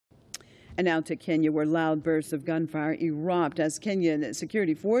And now to Kenya, where loud bursts of gunfire erupt as Kenyan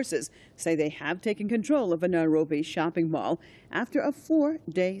security forces say they have taken control of a Nairobi shopping mall after a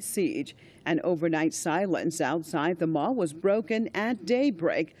 4-day siege. An overnight silence outside the mall was broken at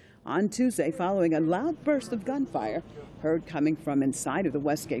daybreak on Tuesday following a loud burst of gunfire heard coming from inside of the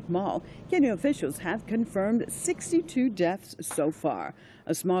Westgate Mall. Kenya officials have confirmed 62 deaths so far.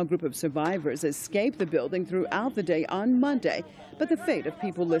 A small group of survivors escaped the building throughout the day on Monday, but the fate of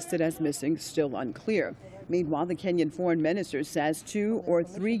people listed as missing still unclear. Meanwhile, the Kenyan foreign minister says 2 or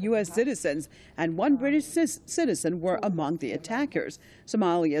 3 U.S. citizens and 1 British citizen were among the attackers.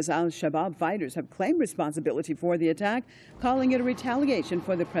 Somalia's Al-Shabaab fighters have claimed responsibility for the attack, calling it a retaliation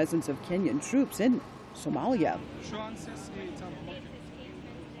for the presence of Kenyan troops in Somalia.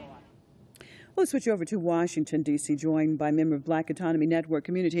 We'll switch over to Washington, D.C., joined by member of Black Autonomy Network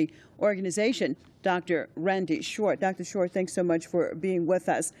Community Organization, Dr. Randy Short. Dr. Short, thanks so much for being with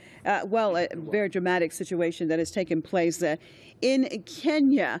us. A very dramatic situation that has taken place in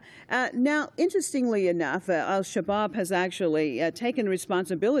Kenya. Now, interestingly enough, Al-Shabaab has actually taken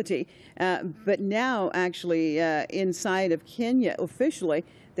responsibility, but now actually inside of Kenya officially,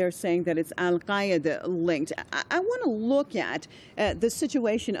 they're saying that it's Al-Qaeda linked. I want to look at the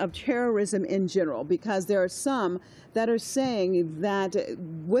situation of terrorism in general, because there are some that are saying that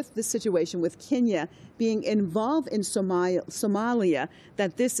with the situation with Kenya being involved in Somalia,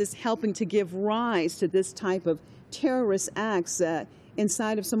 that this is helping to give rise to this type of terrorist acts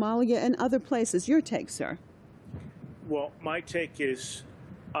inside of Somalia and other places. Your take, sir? Well, my take is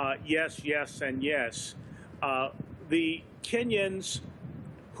yes, yes, and yes. The Kenyans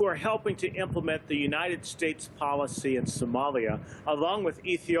who are helping to implement the United States policy in Somalia, along with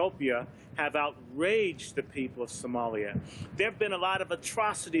Ethiopia, have outraged the people of Somalia. There have been a lot of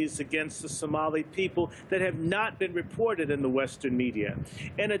atrocities against the Somali people that have not been reported in the Western media.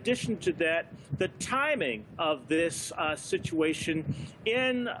 In addition to that, the timing of this situation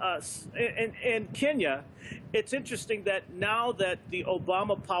in Kenya, it's interesting that now that the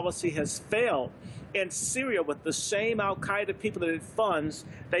Obama policy has failed, in Syria with the same Al-Qaeda people that it funds,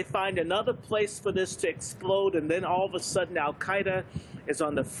 they find another place for this to explode, and then all of a sudden Al-Qaeda is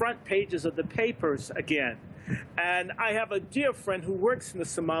on the front pages of the papers again. And I have a dear friend who works in the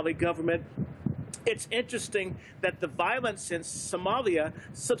Somali government. It's interesting that the violence in Somalia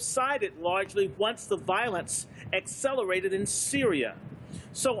subsided largely once the violence accelerated in Syria.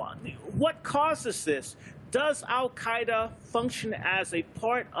 So what causes this? Does Al-Qaeda function as a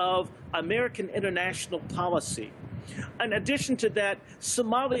part of American international policy? In addition to that,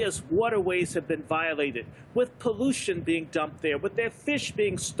 Somalia's waterways have been violated, with pollution being dumped there, with their fish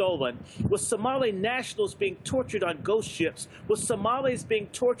being stolen, with Somali nationals being tortured on ghost ships, with Somalis being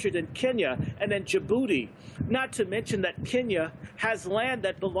tortured in Kenya and in Djibouti. Not to mention that Kenya has land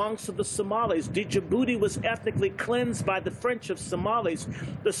that belongs to the Somalis. Djibouti was ethnically cleansed by the French of Somalis.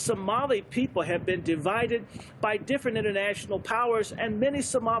 The Somali people have been divided by different international powers, and many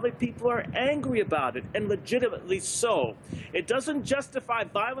Somali people are angry about it, and legitimately so. It doesn't justify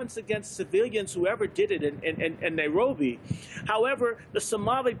violence against civilians, whoever did it in Nairobi. However, the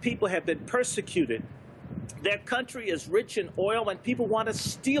Somali people have been persecuted. Their country is rich in oil, and people want to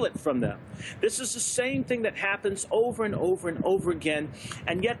steal it from them. This is the same thing that happens over and over and over again,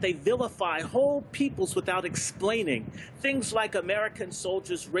 and yet they vilify whole peoples without explaining. Things like American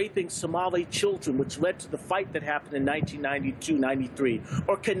soldiers raping Somali children, which led to the fight that happened in 1992-93,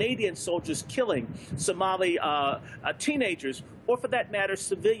 or Canadian soldiers killing Somali teenagers, or for that matter,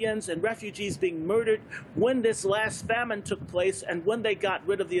 civilians and refugees being murdered when this last famine took place and when they got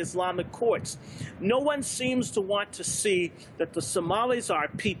rid of the Islamic courts. No one seems to want to see that the Somalis are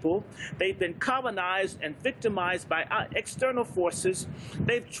people. They've been colonized and victimized by external forces.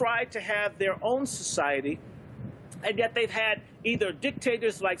 They've tried to have their own society, and yet they've had either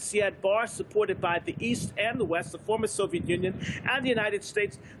dictators like Siad Barre, supported by the East and the West, the former Soviet Union, and the United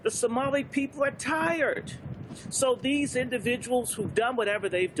States. The Somali people are tired. So these individuals who've done whatever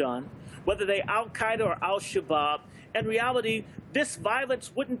they've done, whether they Al-Qaeda or Al-Shabaab, in reality, this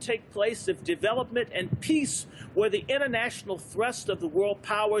violence wouldn't take place if development and peace were the international thrust of the world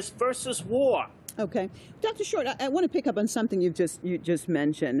powers versus war. Okay. Dr. Short, I want to pick up on something you just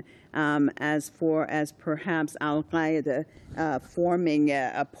mentioned as perhaps Al-Qaeda forming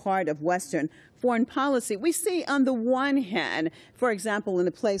a part of Western foreign policy. We see on the one hand, for example, in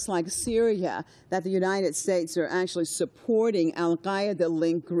a place like Syria, that the United States are actually supporting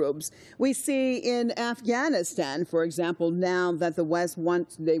Al-Qaeda-linked groups. We see in Afghanistan, for example, now that the West want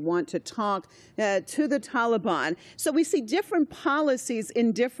to talk to the Taliban. So we see different policies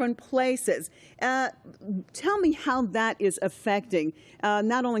in different places. Tell me how that is affecting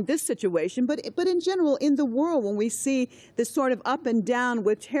not only this situation, but in general in the world, when we see this sort of up and down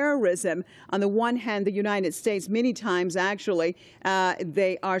with terrorism. On the one hand, the United States many times actually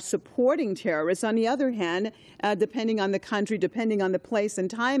they are supporting terrorists. On the other hand, depending on the country, depending on the place and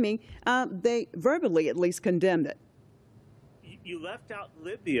timing, they verbally at least condemned it. You left out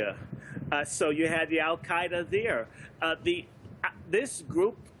Libya, so you had the Al-Qaeda there. This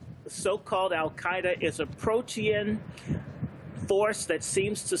group, so-called Al-Qaeda, is a protean force that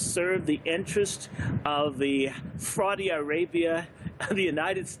seems to serve the interest of the Saudi Arabia, the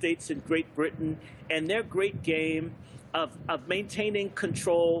United States, and Great Britain, and their great game of maintaining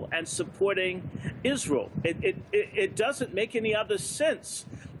control and supporting Israel. It doesn't make any other sense.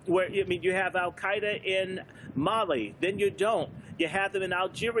 Where, I mean, you have Al-Qaeda in Mali, then you don't. You have them in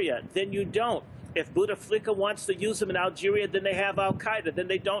Algeria, then you don't. If Bouteflika wants to use them in Algeria, then they have Al-Qaeda, then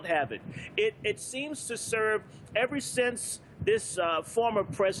they don't have it. It seems to serve, ever since this former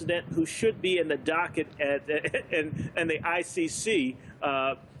president, who should be in the docket in the ICC,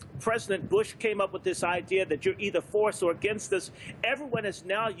 President Bush, came up with this idea that you're either for us or against us. Everyone is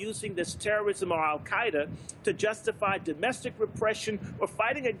now using this terrorism or Al-Qaeda to justify domestic repression or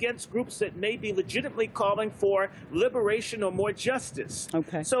fighting against groups that may be legitimately calling for liberation or more justice.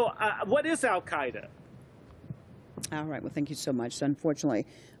 Okay. So what is Al-Qaeda? All right. Well, thank you so much. Unfortunately,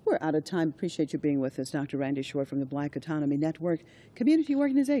 we're out of time. Appreciate you being with us, Dr. Randy Short from the Black Autonomy Network Community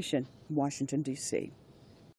Organization, Washington, D.C.